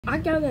I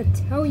gotta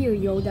tell you,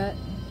 Yoda,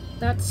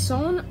 that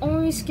song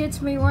always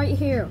gets me right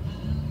here.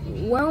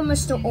 Well,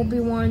 Mr.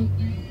 Obi-Wan,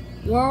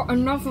 well,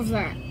 enough of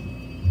that.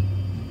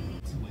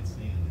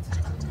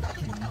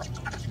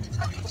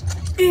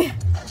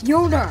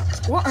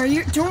 Yoda, what are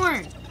you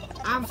doing?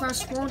 I'm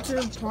fast-forward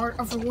to the part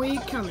of the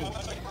week coming,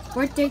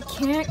 but they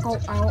can't go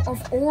out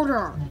of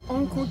order.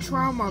 Uncle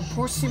Trauma,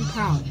 Puss and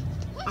Pal.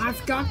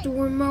 I've got the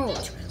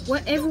remote,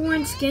 where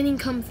everyone's getting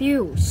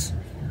confused.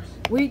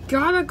 We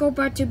gotta go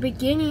back to the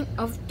beginning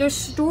of the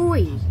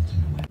story.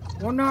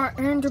 We're not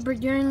in the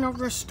beginning of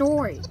the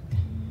story.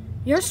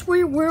 Yes,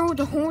 we will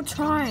the whole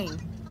time.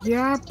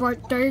 Yeah,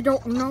 but they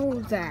don't know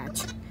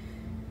that.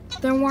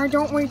 Then why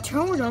don't we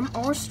tell them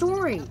our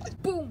story?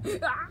 Boom!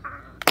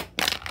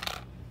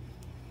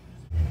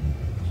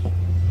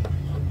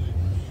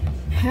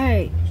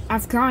 Hey,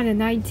 I've got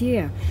an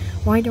idea.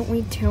 Why don't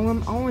we tell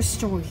them our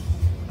story?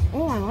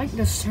 Oh, I like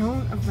the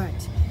sound of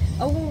it.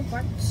 A little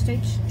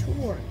backstage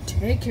tour.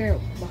 Take care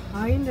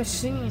behind the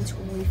scenes.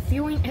 We're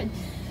revealing it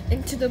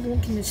into the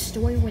look in the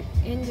story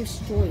within the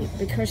story.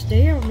 Because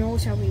they don't know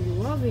how we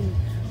love it,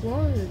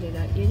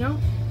 you know?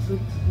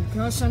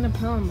 Because I'm the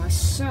power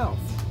myself.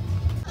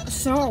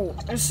 So,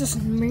 is this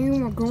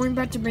mean we're going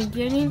back to the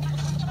beginning?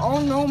 Oh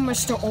no,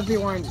 Mr.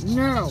 Obi-Wan,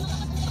 no.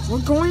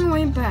 We're going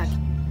way back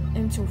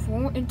into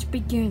the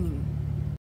beginning.